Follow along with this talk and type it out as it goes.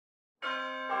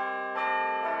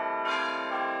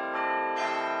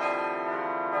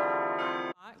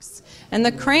And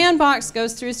the crayon box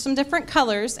goes through some different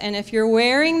colors, and if you're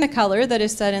wearing the color that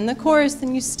is said in the chorus,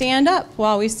 then you stand up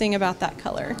while we sing about that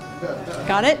color.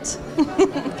 Got it?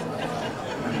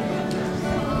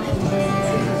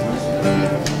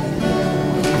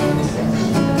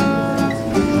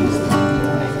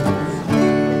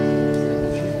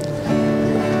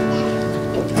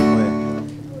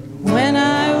 When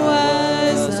I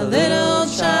was a little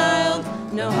child,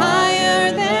 no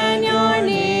higher than your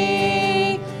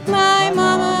knee, my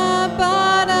mama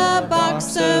bought a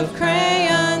box of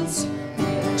crayons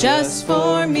just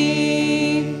for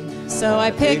me. So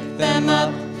I picked them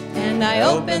up and I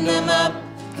opened them up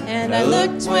and I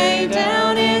looked way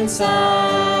down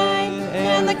inside,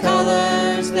 and the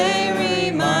colors, they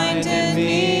reminded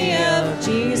me of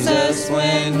Jesus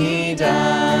when he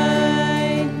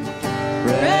died.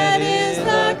 Red is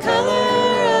the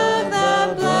color of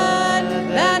the blood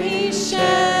that he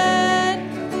shed.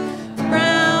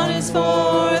 Brown is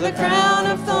for the crown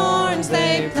of thorns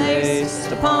they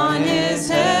placed upon his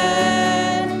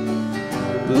head.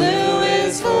 Blue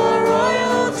is for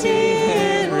royalty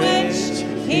in which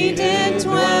he did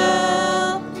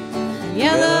dwell. And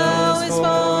yellow is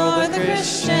for the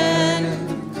Christian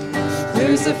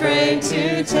who's afraid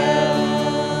to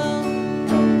tell.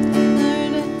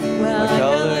 Well, I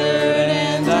colored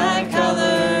and I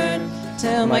colored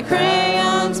till my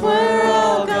crayons were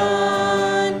all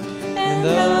gone. And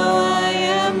though I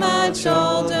am much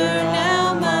older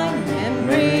now, my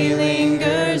memory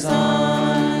lingers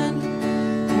on.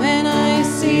 When I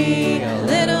see a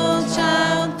little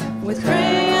child with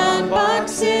crayon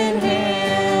box in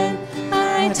hand,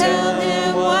 I tell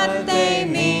him what they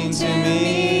mean to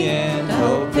me and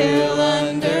hope he'll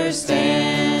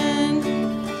understand.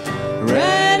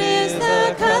 Red is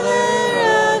the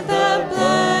color of the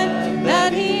blood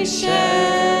that he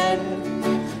shed.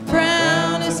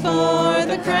 Brown is for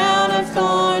the crown of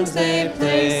thorns they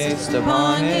placed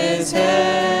upon his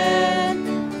head.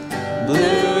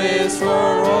 Blue is for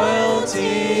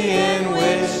royalty in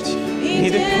which he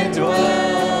did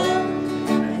dwell.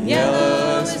 And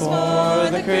yellow is for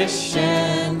the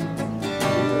Christian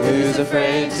who's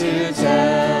afraid to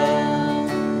tell.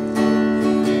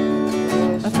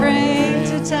 Afraid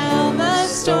to tell the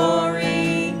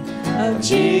story of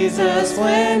Jesus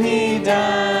when he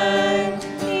died.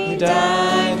 He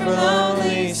died for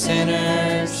lonely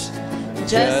sinners,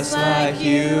 just like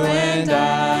you and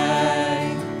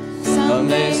I.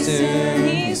 Someday soon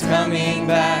he's coming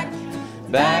back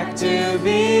to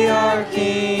be our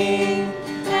King.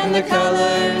 And the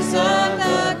colors of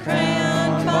the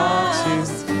crayon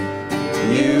box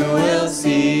you will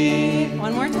see.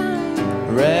 One more time.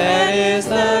 Red is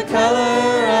the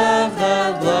color of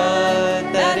the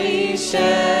blood that he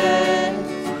shed.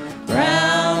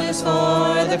 Brown is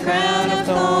for the crown of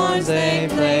thorns they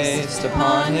placed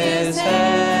upon his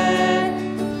head.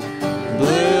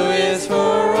 Blue is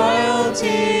for royalty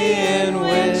in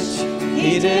which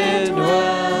he did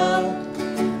dwell.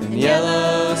 And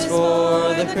yellow is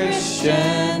for the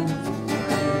Christian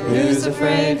who's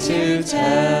afraid to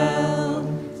tell.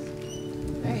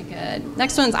 Very good.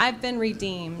 Next one's I've Been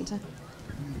Redeemed.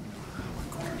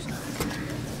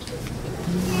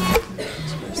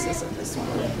 Which verses of this one?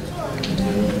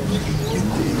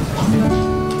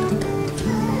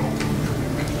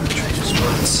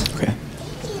 Okay.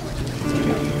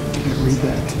 Read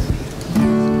that.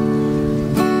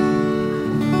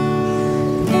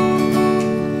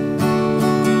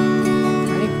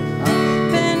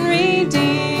 Been redeemed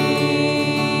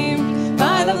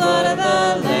by the blood of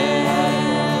the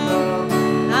Lamb.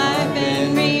 I've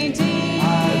been redeemed.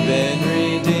 I've been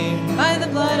redeemed by the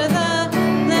blood of the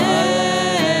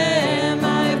Lamb.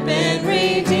 I've been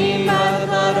redeemed by the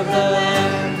blood of the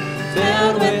Lamb.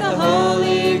 Filled with the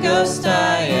Holy Ghost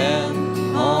I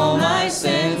am. All my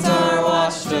sins are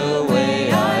washed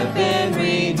away. I've been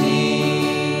redeemed.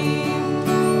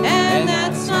 And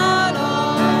that's not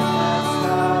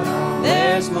all.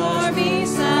 There's more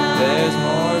beside. There's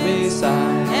more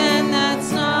beside. And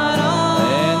that's not all.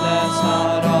 And that's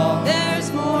not all.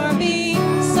 There's more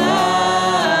besides.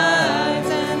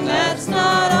 And that's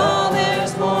not all.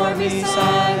 There's more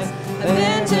besides. I've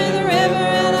been to the river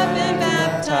and I've been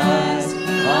baptized.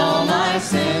 All my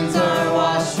sins are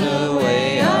washed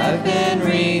away. I've been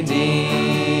redeemed.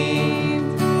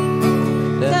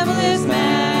 The devil is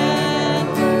mad,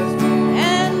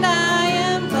 and I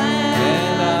am glad.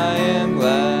 And I am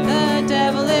glad. The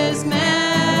devil is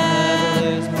mad,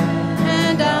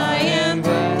 and I am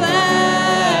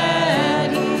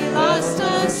glad. He lost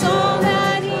a soul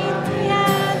that he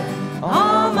had.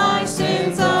 All my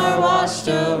sins are washed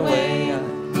away.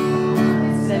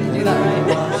 Did I do that right?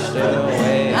 Washed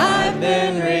away. I've been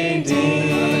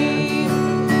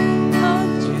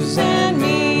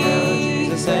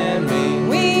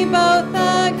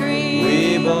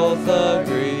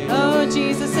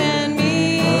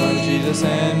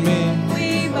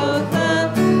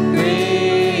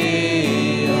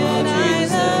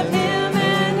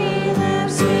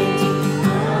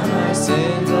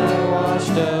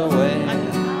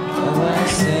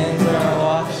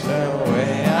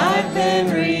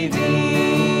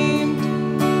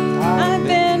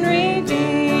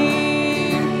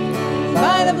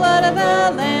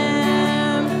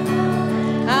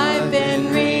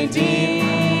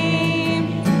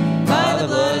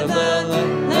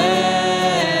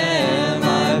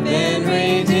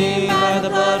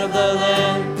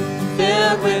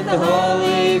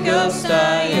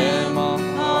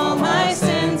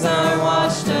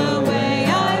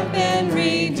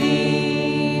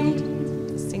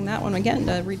again,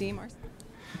 to redeem ourselves.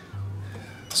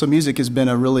 So music has been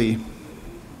a really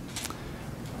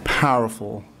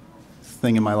powerful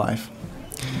thing in my life.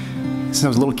 Since I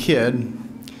was a little kid,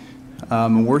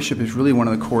 worship is really one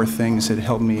of the core things that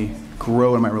helped me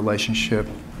grow in my relationship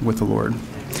with the Lord.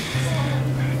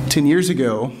 10 years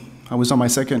ago, I was on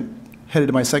headed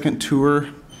to my second tour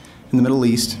in the Middle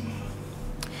East,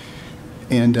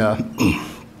 and I'm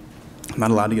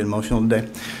not allowed to get emotional today.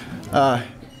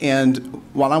 And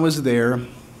while I was there,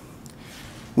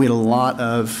 we had a lot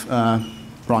of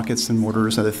rockets and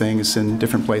mortars and other things in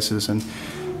different places, and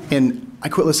I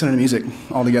quit listening to music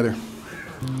altogether.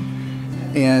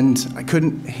 And I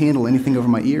couldn't handle anything over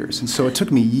my ears. And so it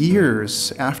took me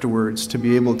years afterwards to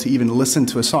be able to even listen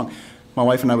to a song. My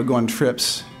wife and I would go on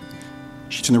trips.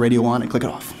 She'd turn the radio on and click it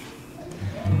off.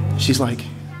 She's like,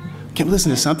 "Can't we listen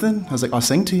to something?" I was like, "I'll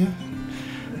sing to you."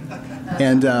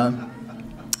 And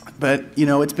but you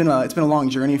know, it's been a long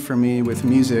journey for me with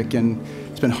music, and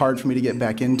it's been hard for me to get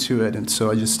back into it. And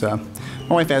so I just my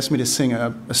wife asked me to sing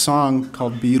a song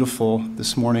called "Beautiful"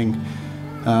 this morning.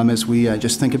 As we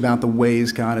just think about the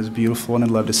ways God is beautiful, and I'd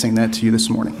love to sing that to you this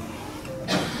morning.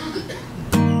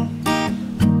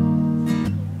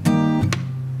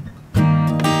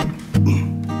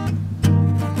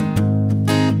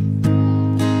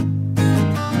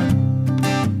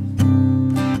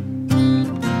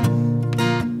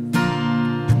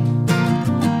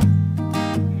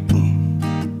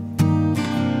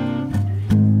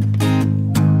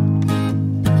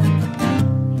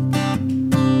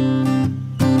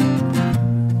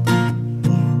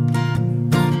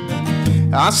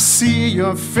 I see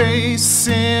your face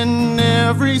in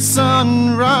every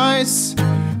sunrise.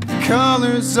 The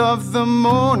colors of the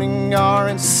morning are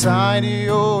inside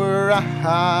your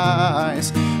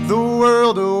eyes. The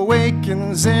world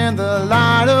awakens in the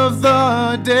light of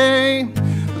the day.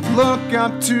 Look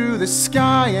up to the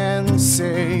sky and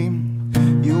say,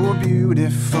 "You're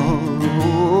beautiful."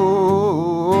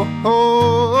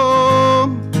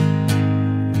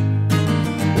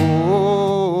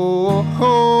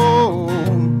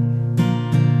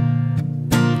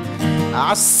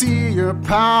 I see your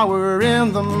power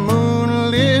in the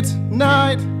moonlit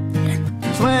night.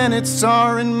 Planets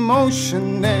are in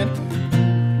motion and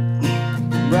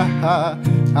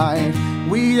right.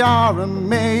 We are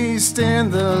amazed in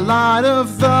the light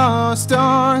of the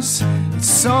stars.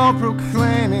 It's all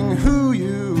proclaiming who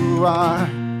you are.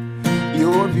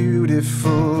 You're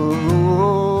beautiful.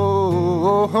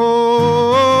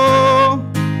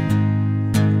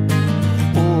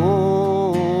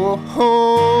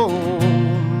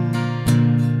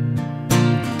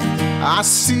 I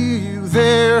see you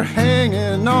there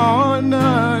hanging on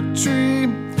a tree.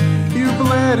 You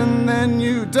bled and then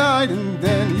you died and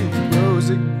then you rose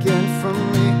again for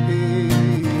me.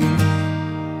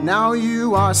 Now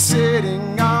you are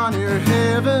sitting on your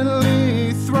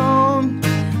heavenly throne.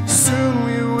 Soon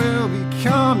we will be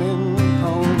coming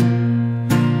home.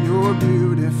 You're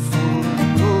beautiful.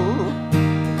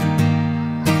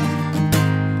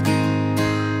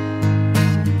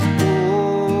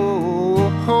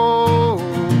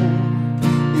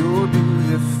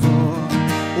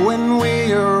 When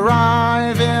we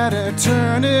arrive at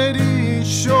eternity's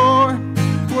shore,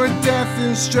 where death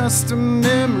is just a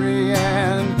memory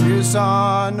and years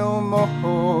are no more,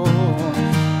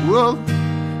 we'll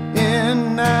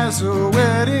end as the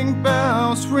wedding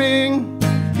bells ring.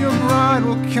 Your bride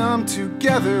will come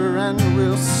together and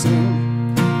we'll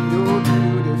sing. You're beautiful.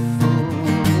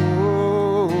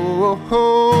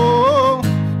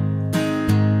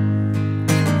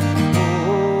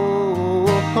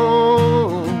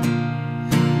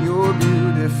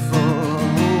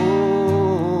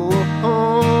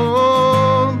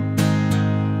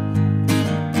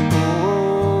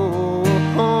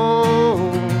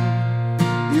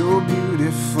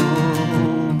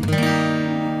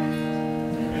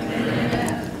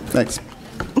 Thanks.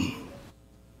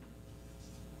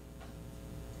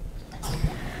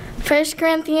 1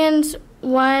 Corinthians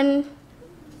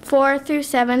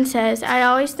 1:4-7 says, "I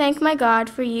always thank my God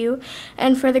for you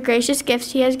and for the gracious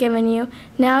gifts he has given you,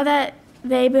 now that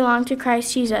they belong to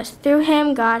Christ Jesus. Through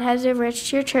him, God has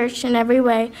enriched your church in every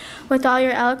way, with all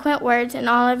your eloquent words and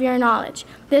all of your knowledge.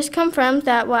 This confirms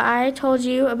that what I told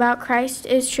you about Christ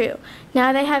is true.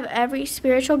 Now they have every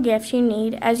spiritual gift you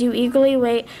need as you eagerly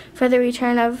wait for the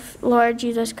return of Lord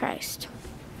Jesus Christ."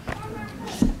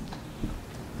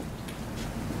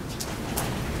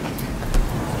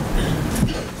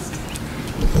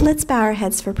 Let's bow our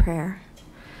heads for prayer.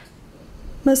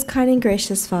 Most kind and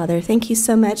gracious Father, thank you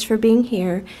so much for being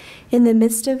here in the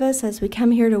midst of us as we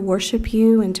come here to worship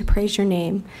you and to praise your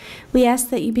name. We ask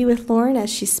that you be with Lauren as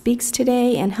she speaks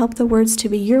today and help the words to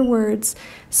be your words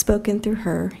spoken through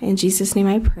her. In Jesus' name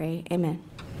I pray, amen.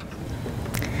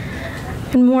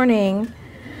 Good morning.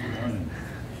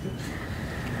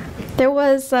 There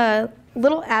was a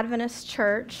little Adventist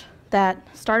church that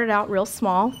started out real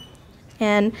small,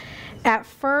 and at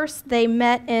first they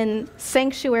met in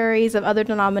sanctuaries of other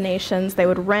denominations. They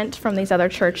would rent from these other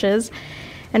churches,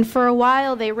 and for a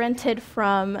while they rented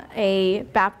from a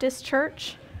Baptist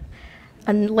church,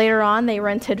 and later on they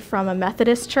rented from a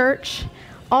Methodist church,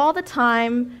 all the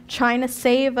time trying to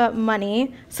save up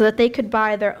money so that they could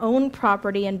buy their own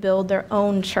property and build their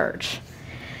own church.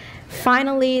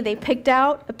 Finally, they picked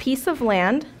out a piece of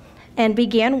land and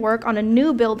began work on a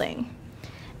new building.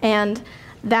 And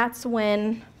that's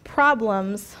when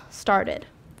problems started.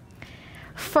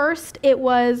 First, it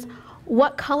was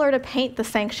what color to paint the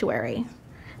sanctuary.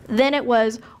 Then it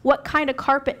was what kind of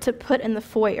carpet to put in the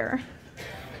foyer.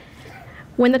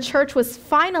 When the church was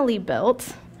finally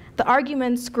built, the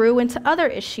arguments grew into other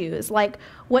issues, like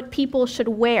what people should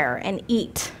wear and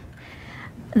eat.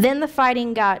 Then the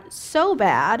fighting got so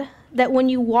bad that when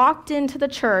you walked into the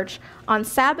church on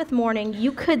Sabbath morning, you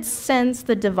could sense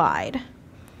the divide.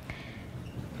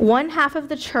 One half of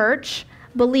the church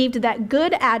believed that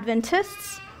good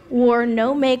Adventists wore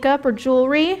no makeup or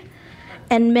jewelry,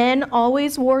 and men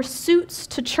always wore suits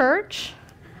to church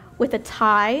with a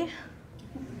tie.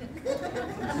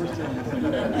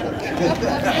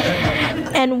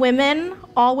 And women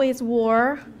always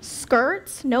wore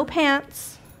skirts, no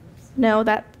pants. No,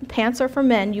 that pants are for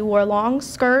men. You wore long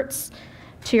skirts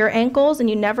to your ankles and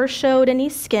you never showed any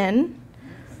skin.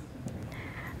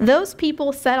 Those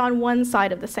people sat on one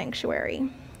side of the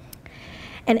sanctuary,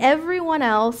 and everyone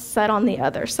else sat on the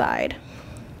other side.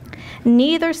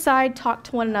 Neither side talked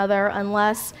to one another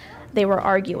unless they were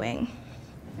arguing.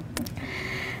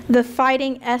 The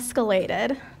fighting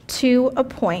escalated to a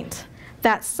point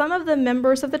that some of the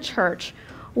members of the church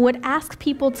would ask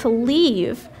people to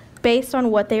leave based on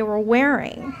what they were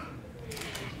wearing.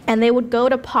 And they would go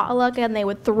to potluck and they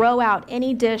would throw out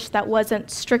any dish that wasn't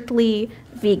strictly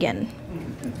vegan.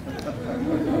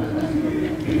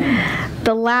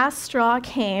 The last straw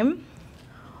came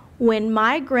when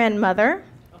my grandmother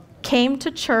came to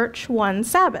church one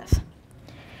Sabbath.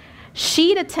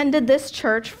 She'd attended this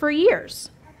church for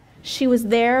years. She was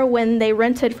there when they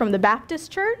rented from the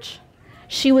Baptist church.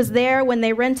 She was there when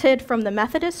they rented from the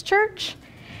Methodist church.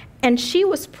 And she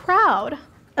was proud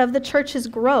of the church's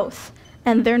growth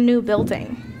and their new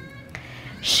building.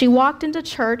 She walked into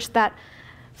church that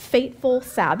fateful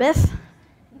Sabbath,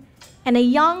 and a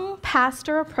young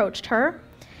pastor approached her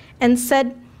and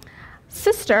said,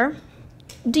 "Sister,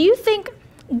 do you think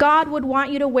God would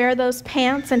want you to wear those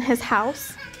pants in his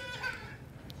house?"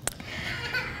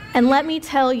 And let me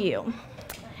tell you,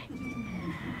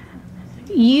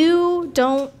 you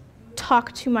don't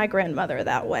talk to my grandmother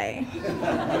that way.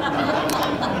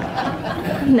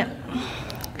 No.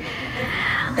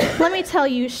 Let me tell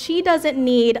you, she doesn't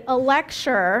need a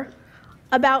lecture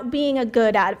about being a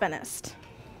good Adventist.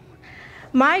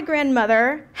 My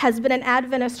grandmother has been an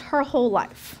Adventist her whole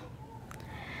life.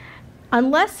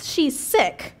 Unless she's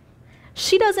sick,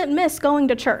 she doesn't miss going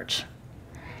to church.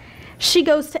 She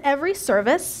goes to every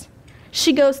service.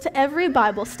 She goes to every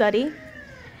Bible study.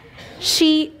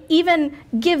 She even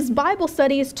gives Bible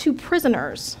studies to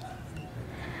prisoners.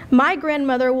 My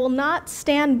grandmother will not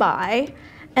stand by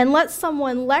and let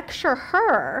someone lecture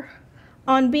her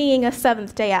on being a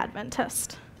Seventh-day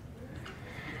Adventist.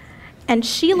 And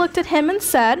she looked at him and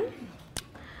said,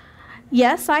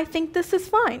 "Yes, I think this is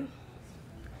fine."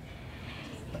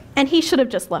 And he should have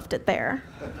just left it there.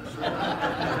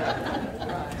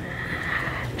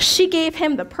 She gave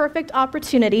him the perfect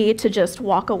opportunity to just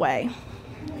walk away.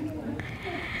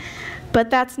 But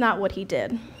that's not what he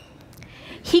did.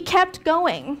 He kept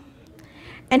going,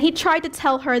 and he tried to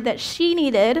tell her that she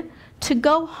needed to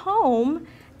go home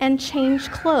and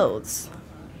change clothes.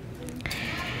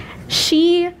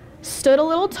 She stood a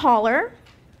little taller,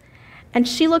 and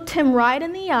she looked him right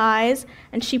in the eyes,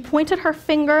 and she pointed her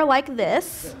finger like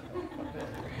this,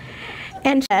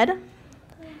 and said,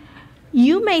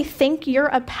 "You may think you're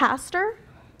a pastor.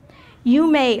 You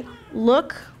may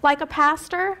look like a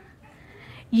pastor.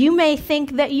 You may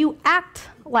think that you act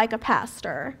like a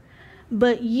pastor,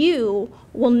 but you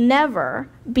will never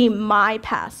be my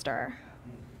pastor."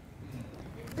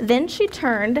 Then she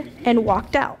turned and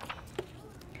walked out.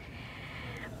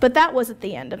 But that wasn't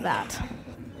the end of that.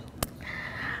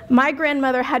 My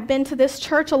grandmother had been to this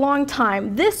church a long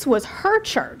time. This was her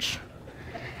church.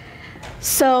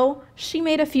 So she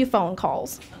made a few phone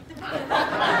calls.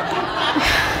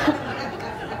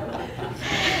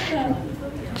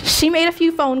 She made a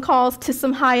few phone calls to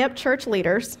some high-up church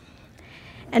leaders,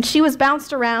 and she was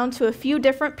bounced around to a few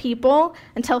different people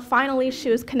until finally she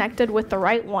was connected with the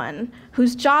right one,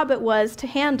 whose job it was to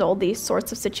handle these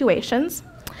sorts of situations.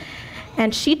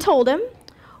 And she told him,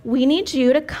 "We need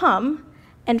you to come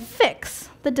and fix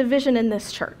the division in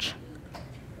this church."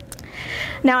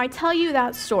 Now, I tell you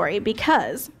that story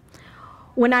because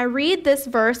when I read this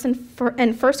verse in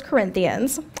 1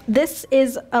 Corinthians, this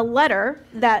is a letter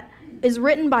that is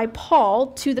written by Paul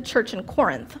to the church in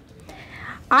Corinth.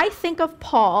 I think of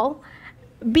Paul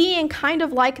being kind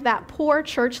of like that poor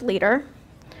church leader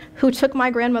who took my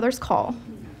grandmother's call.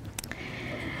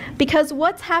 Because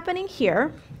what's happening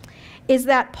here is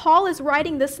that Paul is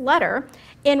writing this letter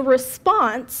in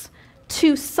response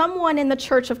to someone in the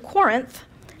church of Corinth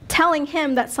telling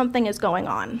him that something is going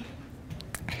on.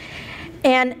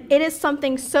 And it is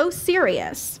something so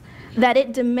serious that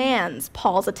it demands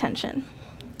Paul's attention.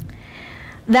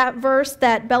 That verse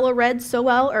that Bella read so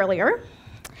well earlier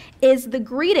is the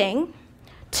greeting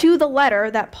to the letter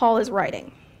that Paul is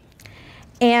writing.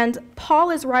 And Paul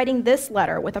is writing this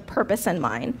letter with a purpose in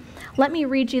mind. Let me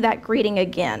read you that greeting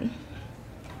again.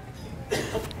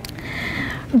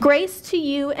 Grace to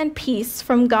you and peace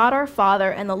from God our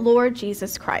Father and the Lord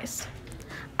Jesus Christ.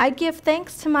 I give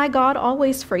thanks to my God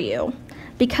always for you,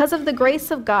 because of the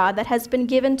grace of God that has been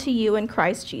given to you in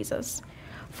Christ Jesus.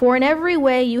 For in every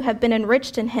way you have been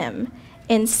enriched in him,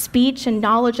 in speech and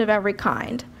knowledge of every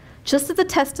kind, just as the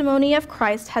testimony of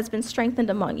Christ has been strengthened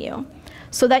among you,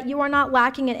 so that you are not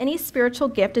lacking in any spiritual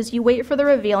gift as you wait for the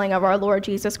revealing of our Lord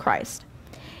Jesus Christ.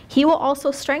 He will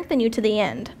also strengthen you to the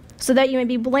end, so that you may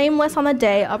be blameless on the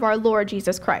day of our Lord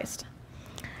Jesus Christ.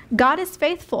 God is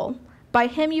faithful. By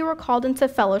him you were called into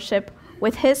fellowship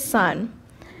with his Son,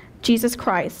 Jesus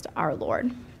Christ our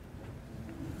Lord.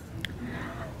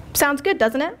 Sounds good,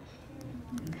 doesn't it?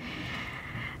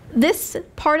 This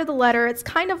part of the letter, it's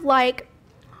kind of like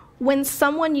when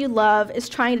someone you love is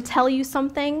trying to tell you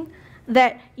something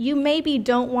that you maybe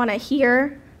don't want to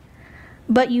hear,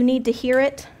 but you need to hear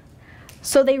it.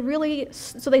 So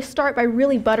they start by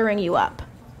really buttering you up,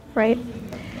 right?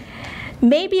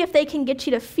 Maybe if they can get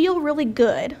you to feel really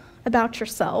good about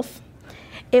yourself,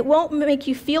 it won't make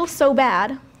you feel so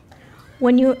bad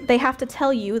when they have to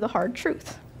tell you the hard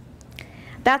truth.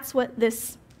 That's what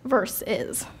this verse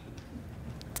is.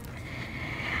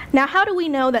 Now, how do we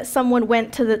know that someone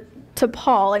went to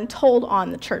Paul and told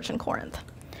on the church in Corinth?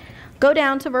 Go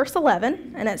down to verse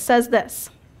 11, and it says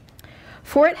this: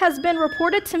 "For it has been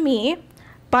reported to me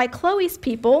by Chloe's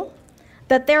people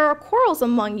that there are quarrels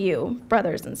among you,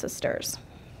 brothers and sisters."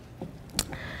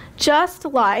 Just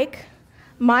like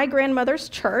my grandmother's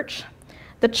church,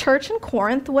 the church in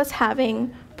Corinth was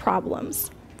having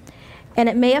problems. And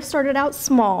it may have started out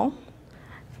small.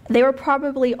 They were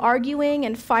probably arguing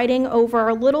and fighting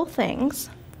over little things.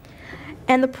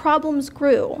 And the problems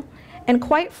grew. And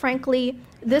quite frankly,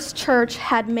 this church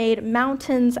had made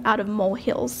mountains out of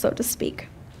molehills, so to speak.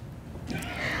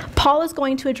 Paul is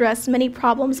going to address many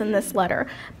problems in this letter,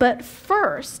 but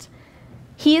first,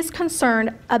 he is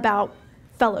concerned about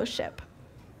fellowship.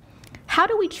 How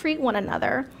do we treat one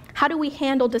another? How do we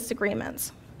handle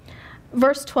disagreements?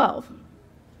 Verse 12.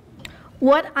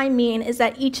 "What I mean is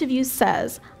that each of you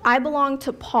says, 'I belong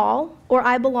to Paul,' or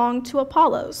 'I belong to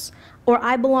Apollos,' or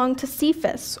 'I belong to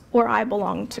Cephas,' or 'I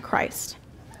belong to Christ.'"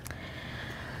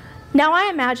 Now, I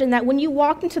imagine that when you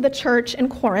walked into the church in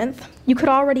Corinth, you could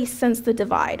already sense the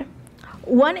divide.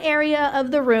 One area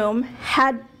of the room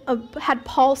had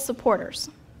Paul's supporters.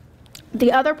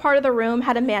 The other part of the room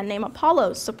had a man named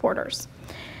Apollos' supporters.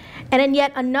 And in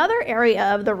yet another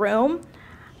area of the room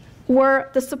were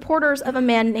the supporters of a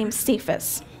man named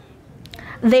Cephas.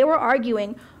 They were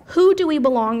arguing, who do we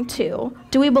belong to?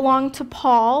 Do we belong to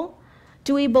Paul?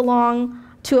 Do we belong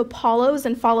to Apollos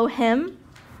and follow him?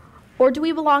 Or do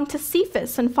we belong to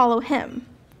Cephas and follow him?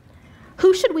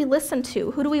 Who should we listen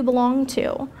to? Who do we belong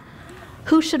to?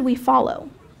 Who should we follow?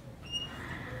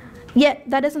 Yet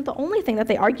that isn't the only thing that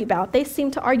they argue about. They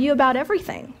seem to argue about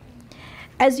everything.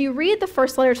 As you read the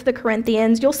first letter to the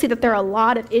Corinthians, you'll see that there are a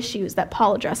lot of issues that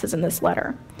Paul addresses in this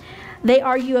letter. They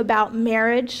argue about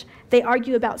marriage. They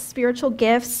argue about spiritual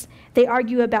gifts. They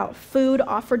argue about food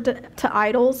offered to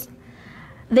idols.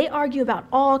 They argue about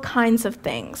all kinds of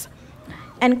things.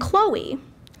 And Chloe,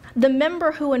 the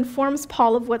member who informs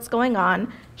Paul of what's going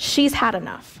on, she's had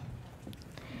enough.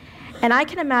 And I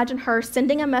can imagine her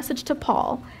sending a message to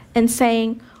Paul and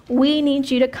saying, "We need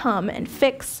you to come and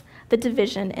fix the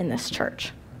division in this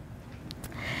church."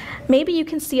 Maybe you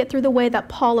can see it through the way that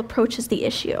Paul approaches the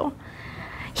issue.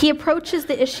 He approaches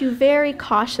the issue very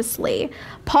cautiously.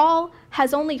 Paul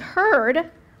has only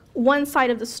heard one side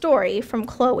of the story from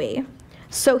Chloe,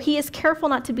 so he is careful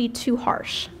not to be too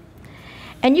harsh.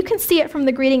 And you can see it from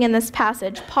the greeting in this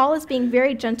passage. Paul is being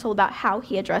very gentle about how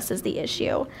he addresses the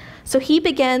issue. So he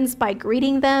begins by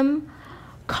greeting them,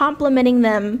 complimenting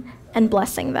them, and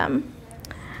blessing them.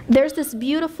 There's this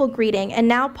beautiful greeting, and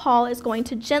now Paul is going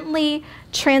to gently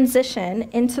transition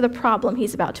into the problem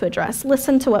he's about to address.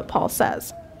 Listen to what Paul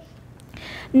says.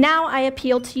 Now I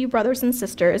appeal to you, brothers and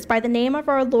sisters, by the name of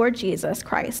our Lord Jesus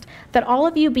Christ, that all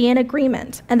of you be in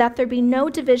agreement, and that there be no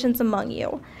divisions among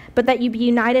you, but that you be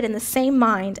united in the same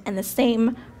mind and the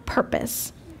same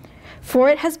purpose. For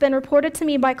it has been reported to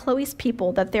me by Chloe's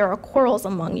people that there are quarrels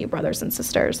among you, brothers and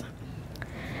sisters.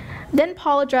 Then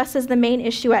Paul addresses the main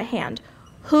issue at hand.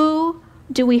 Who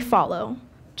do we follow?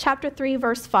 Chapter 3,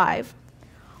 verse 5.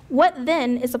 What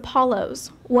then is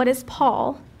Apollos? What is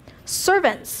Paul?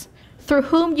 Servants, through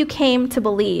whom you came to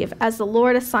believe, as the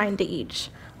Lord assigned to each.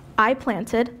 I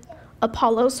planted,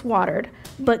 Apollos watered,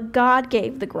 but God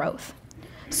gave the growth.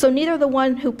 So neither the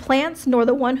one who plants nor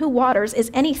the one who waters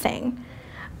is anything,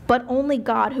 but only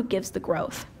God who gives the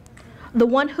growth. The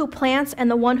one who plants and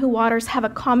the one who waters have a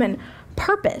common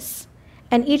purpose,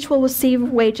 and each will receive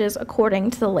wages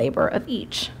according to the labor of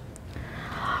each.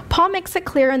 Paul makes it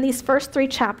clear in these first 3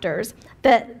 chapters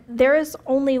that there is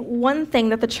only one thing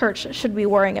that the church should be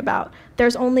worrying about.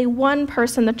 There's only one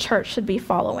person the church should be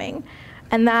following,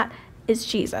 and that is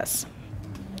Jesus.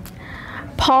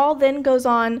 Paul then goes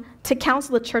on to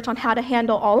counsel the church on how to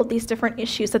handle all of these different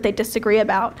issues that they disagree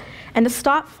about, and to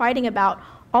stop fighting about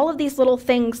all of these little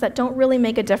things that don't really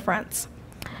make a difference.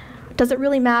 Does it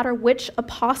really matter which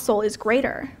apostle is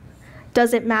greater?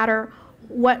 Does it matter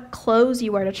what clothes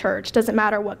you wear to church? Does it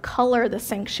matter what color the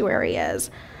sanctuary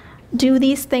is? Do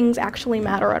these things actually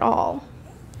matter at all?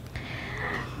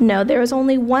 No, there is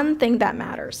only one thing that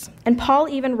matters. And Paul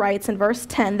even writes in verse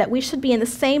 10 that we should be in the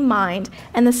same mind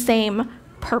and the same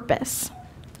purpose.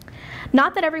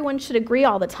 Not that everyone should agree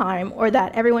all the time or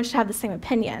that everyone should have the same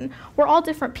opinion. We're all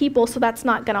different people, so that's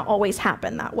not going to always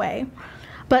happen that way.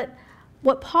 But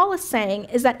what Paul is saying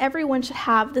is that everyone should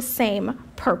have the same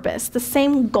purpose, the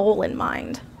same goal in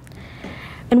mind.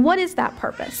 And what is that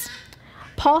purpose?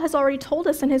 Paul has already told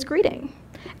us in his greeting.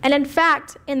 And in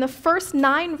fact, in the first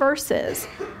 9 verses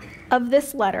of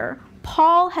this letter,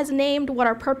 Paul has named what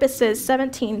our purpose is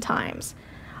 17 times.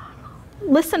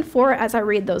 Listen for it as I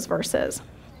read those verses.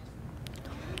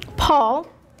 Paul,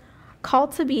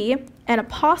 called to be an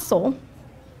apostle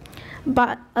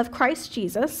of Christ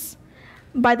Jesus,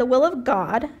 by the will of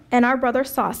God, and our brother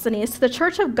Sosthenes, to the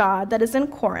church of God that is in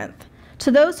Corinth,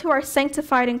 to those who are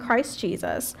sanctified in Christ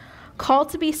Jesus, called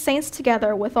to be saints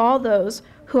together with all those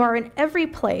who are in every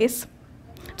place,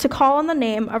 to call on the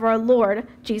name of our Lord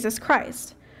Jesus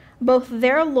Christ, both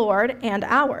their Lord and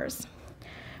ours.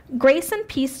 Grace and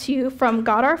peace to you from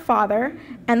God our Father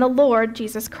and the Lord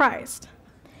Jesus Christ.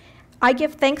 I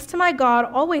give thanks to my God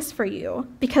always for you,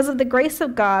 because of the grace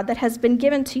of God that has been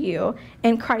given to you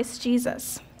in Christ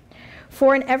Jesus.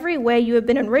 For in every way you have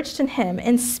been enriched in him,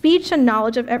 in speech and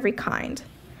knowledge of every kind,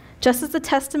 just as the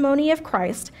testimony of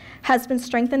Christ has been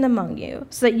strengthened among you,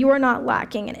 so that you are not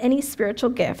lacking in any spiritual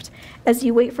gift as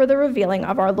you wait for the revealing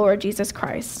of our Lord Jesus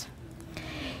Christ.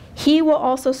 He will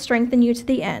also strengthen you to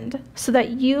the end, so that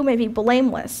you may be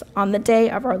blameless on the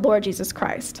day of our Lord Jesus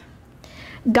Christ.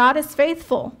 God is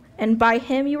faithful, and by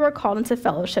him you are called into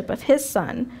fellowship of his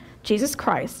Son, Jesus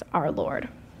Christ, our Lord.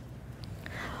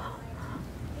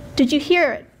 Did you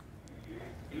hear it?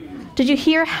 Did you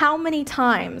hear how many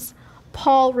times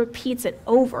Paul repeats it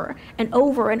over and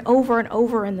over and over and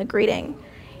over in the greeting?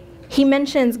 He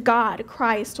mentions God,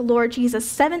 Christ, Lord Jesus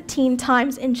 17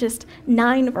 times in just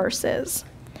 9 verses.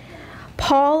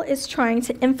 Paul is trying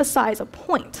to emphasize a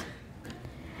point,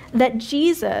 that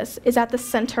Jesus is at the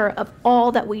center of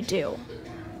all that we do.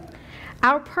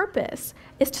 Our purpose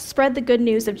is to spread the good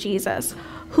news of Jesus.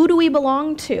 Who do we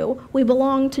belong to? We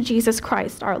belong to Jesus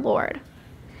Christ, our Lord.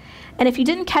 And if you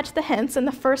didn't catch the hints in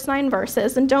the first 9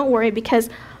 verses, then don't worry, because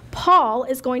Paul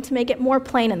is going to make it more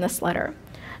plain in this letter.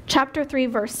 Chapter 3,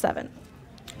 verse 7.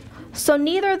 So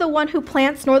neither the one who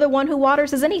plants nor the one who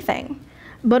waters is anything,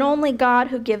 but only God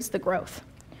who gives the growth.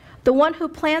 The one who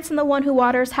plants and the one who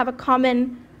waters have a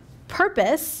common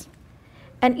purpose,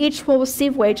 and each will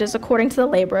receive wages according to the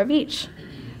labor of each.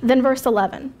 Then verse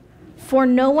 11, for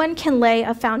no one can lay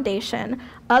a foundation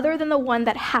other than the one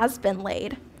that has been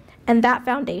laid, and that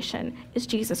foundation is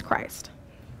Jesus Christ.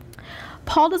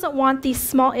 Paul doesn't want these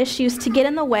small issues to get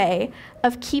in the way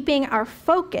of keeping our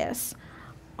focus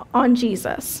on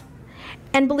Jesus.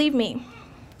 And believe me,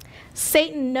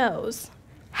 Satan knows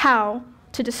how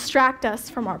to distract us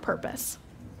from our purpose.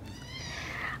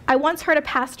 I once heard a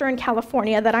pastor in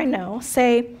California that I know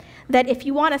say that if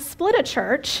you want to split a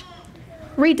church,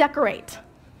 redecorate.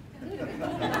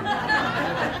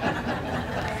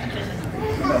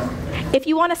 If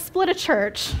you want to split a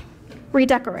church,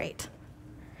 redecorate.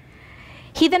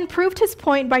 He then proved his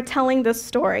point by telling this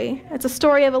story. It's a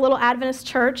story of a little Adventist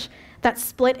church that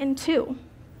split in two.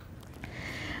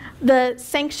 The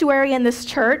sanctuary in this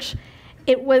church,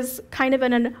 it was kind of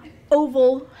in an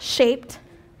oval shaped,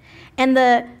 and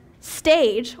the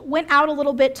stage went out a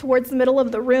little bit towards the middle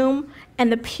of the room,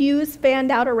 and the pews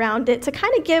fanned out around it to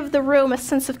kind of give the room a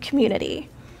sense of community.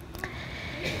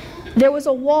 There was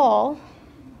a wall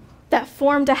that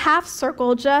formed a half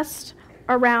circle just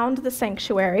around the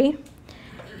sanctuary,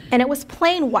 and it was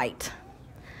plain white.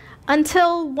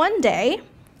 Until one day,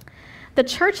 the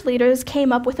church leaders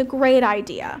came up with a great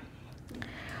idea.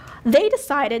 They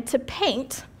decided to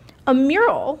paint a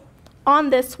mural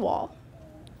on this wall.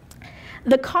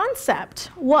 The concept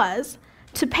was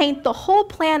to paint the whole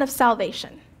plan of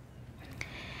salvation.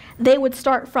 They would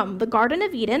start from the Garden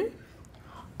of Eden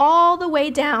all the way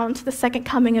down to the second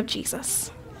coming of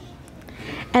Jesus.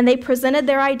 And they presented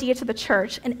their idea to the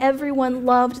church, and everyone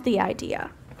loved the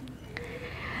idea.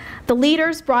 The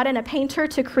leaders brought in a painter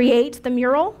to create the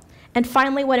mural, and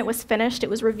finally, when it was finished,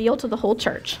 it was revealed to the whole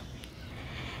church.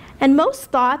 And most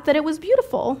thought that it was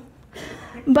beautiful,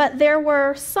 but there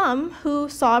were some who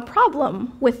saw a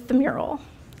problem with the mural.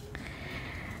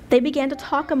 They began to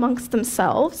talk amongst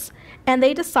themselves, and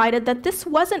they decided that this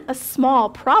wasn't a small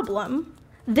problem,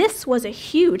 this was a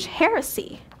huge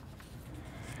heresy.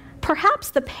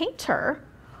 Perhaps the painter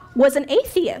was an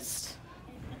atheist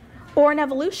or an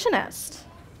evolutionist,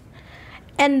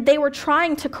 and they were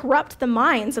trying to corrupt the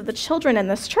minds of the children in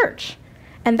this church,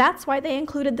 and that's why they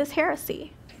included this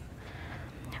heresy.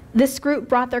 This group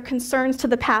brought their concerns to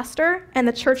the pastor and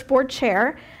the church board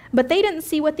chair, but they didn't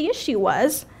see what the issue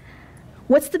was.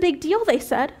 What's the big deal, they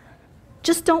said.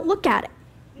 Just don't look at it.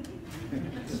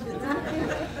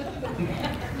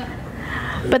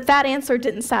 But that answer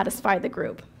didn't satisfy the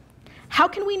group. How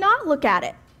can we not look at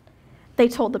it? They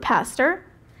told the pastor.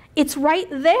 It's right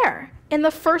there in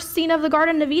the first scene of the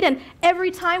Garden of Eden.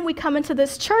 Every time we come into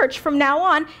this church from now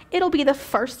on, it'll be the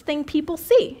first thing people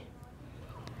see.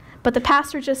 But the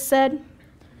pastor just said,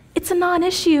 it's a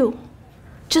non-issue.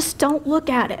 Just don't look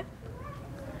at it.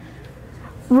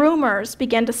 Rumors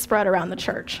began to spread around the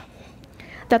church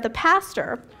that the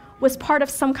pastor was part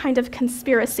of some kind of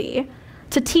conspiracy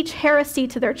to teach heresy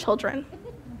to their children.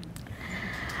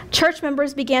 Church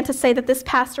members began to say that this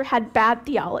pastor had bad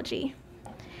theology,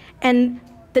 and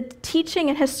the teaching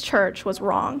in his church was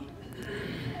wrong.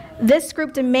 This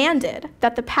group demanded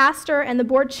that the pastor and the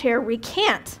board chair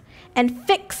recant and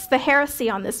fix the heresy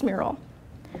on this mural.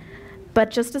 But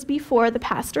just as before, the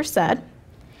pastor said,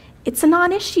 it's a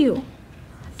non-issue.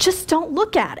 Just don't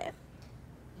look at it.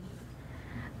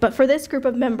 But for this group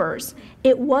of members,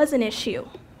 it was an issue.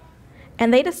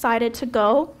 And they decided to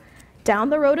go down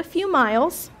the road a few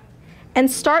miles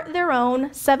and start their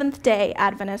own Seventh-day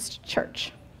Adventist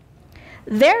church.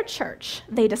 Their church,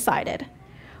 they decided,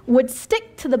 would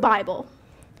stick to the Bible.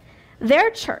 Their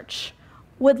church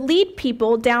would lead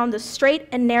people down the straight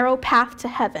and narrow path to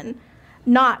heaven,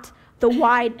 not the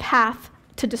wide path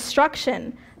to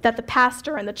destruction that the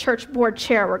pastor and the church board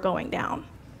chair were going down.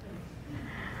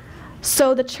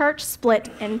 So the church split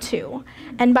in two.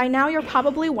 And by now you're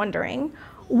probably wondering,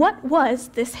 what was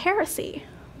this heresy?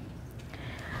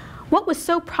 What was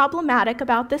so problematic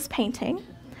about this painting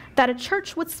that a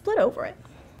church would split over it?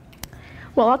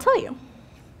 Well, I'll tell you.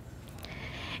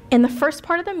 In the first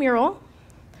part of the mural,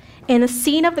 in the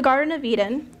scene of the Garden of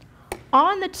Eden,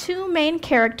 on the two main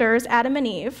characters, Adam and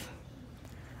Eve,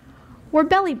 were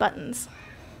belly buttons.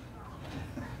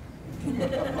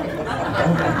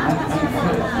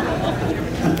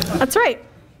 That's right.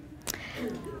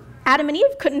 Adam and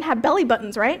Eve couldn't have belly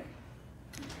buttons, right?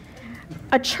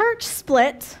 A church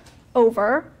split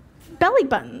over belly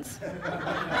buttons.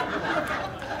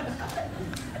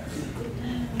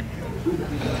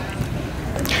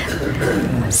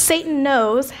 Satan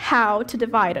knows how to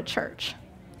divide a church,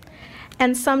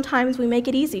 and sometimes we make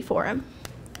it easy for him.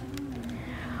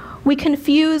 We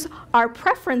confuse our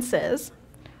preferences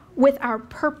with our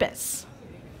purpose.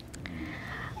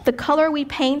 The color we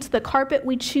paint, the carpet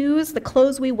we choose, the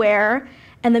clothes we wear,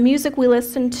 and the music we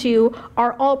listen to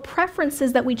are all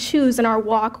preferences that we choose in our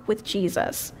walk with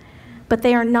Jesus, but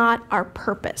they are not our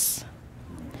purpose.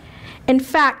 In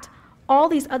fact, all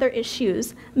these other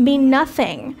issues mean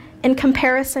nothing in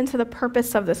comparison to the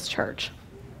purpose of this church.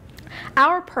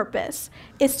 Our purpose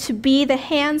is to be the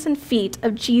hands and feet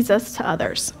of Jesus to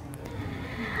others.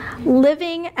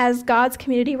 Living as God's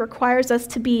community requires us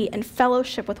to be in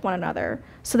fellowship with one another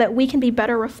so that we can be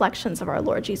better reflections of our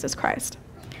Lord Jesus Christ.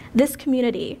 This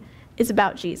community is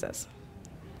about Jesus.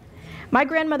 My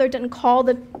grandmother didn't call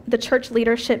the church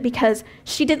leadership because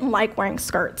she didn't like wearing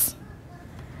skirts.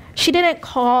 She didn't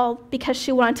call because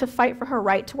she wanted to fight for her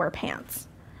right to wear pants.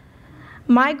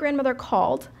 My grandmother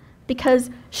called because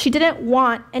she didn't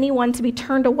want anyone to be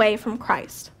turned away from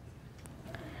Christ.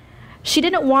 She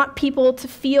didn't want people to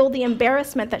feel the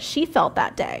embarrassment that she felt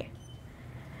that day.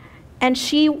 And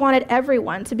she wanted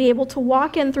everyone to be able to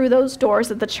walk in through those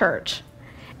doors of the church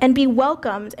and be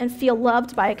welcomed and feel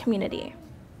loved by a community.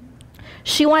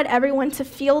 She wanted everyone to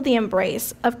feel the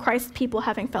embrace of Christ's people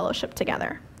having fellowship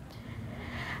together.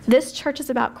 This church is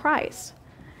about Christ,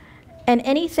 and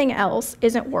anything else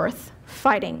isn't worth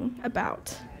fighting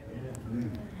about.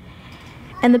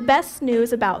 And the best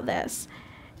news about this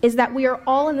is that we are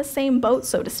all in the same boat,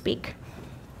 so to speak.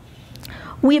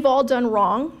 We've all done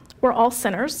wrong. We're all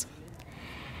sinners.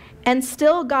 And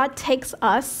still God takes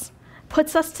us,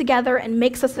 puts us together, and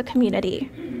makes us a community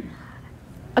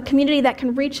that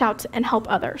can reach out and help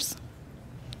others.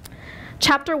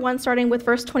 Chapter 1, starting with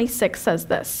verse 26, says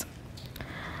this: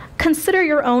 "Consider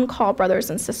your own call, brothers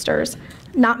and sisters.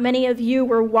 Not many of you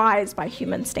were wise by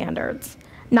human standards.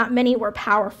 Not many were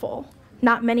powerful.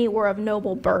 Not many were of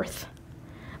noble birth.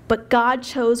 But God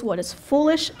chose what is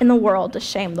foolish in the world to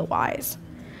shame the wise.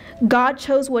 God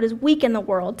chose what is weak in the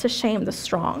world to shame the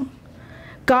strong.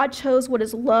 God chose what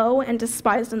is low and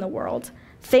despised in the world,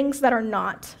 things that are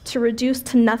not, to reduce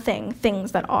to nothing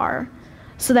things that are,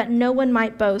 so that no one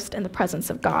might boast in the presence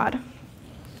of God."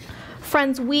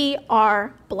 Friends, we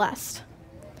are blessed.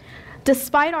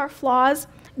 Despite our flaws,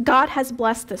 God has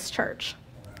blessed this church.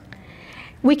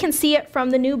 We can see it from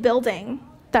the new building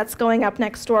that's going up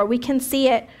next door. We can see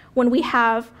it when we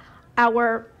have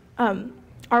our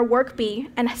work bee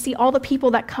and see all the people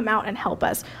that come out and help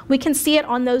us. We can see it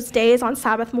on those days on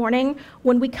Sabbath morning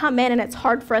when we come in and it's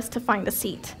hard for us to find a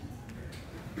seat.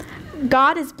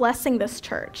 God is blessing this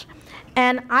church,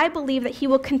 and I believe that he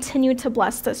will continue to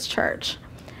bless this church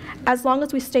as long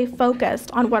as we stay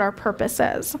focused on what our purpose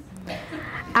is.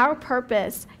 Our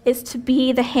purpose is to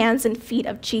be the hands and feet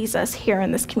of Jesus here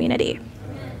in this community.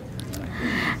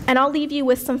 And I'll leave you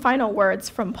with some final words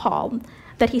from Paul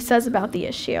that he says about the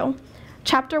issue.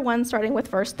 Chapter 1, starting with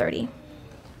verse 30.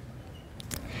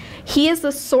 "He is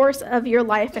the source of your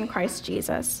life in Christ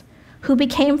Jesus, who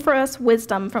became for us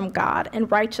wisdom from God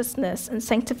and righteousness and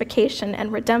sanctification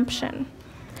and redemption,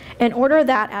 in order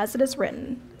that, as it is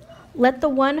written, let the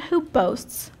one who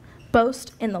boasts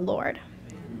boast in the Lord.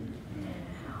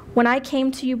 When I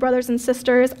came to you, brothers and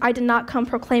sisters, I did not come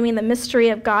proclaiming the mystery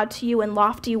of God to you in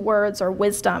lofty words or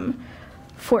wisdom,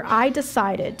 for I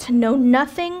decided to know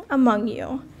nothing among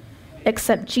you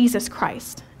except Jesus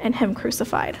Christ and him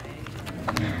crucified."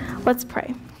 Let's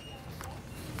pray.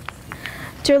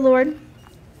 Dear Lord,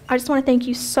 I just want to thank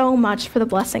you so much for the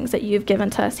blessings that you've given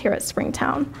to us here at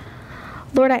Springtown.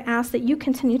 Lord, I ask that you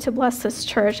continue to bless this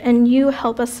church and you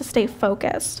help us to stay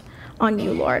focused on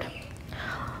you, Lord.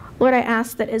 Lord, I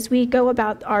ask that as we go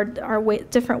about our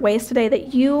different ways today,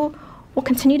 that you will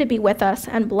continue to be with us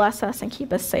and bless us and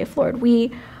keep us safe, Lord.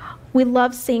 We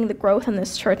love seeing the growth in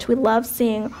this church. We love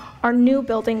seeing our new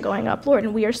building going up, Lord,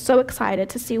 and we are so excited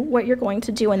to see what you're going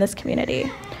to do in this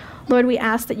community. Lord, we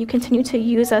ask that you continue to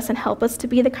use us and help us to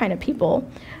be the kind of people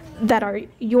that are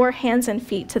your hands and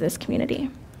feet to this community.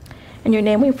 In your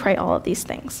name we pray all of these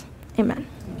things. Amen.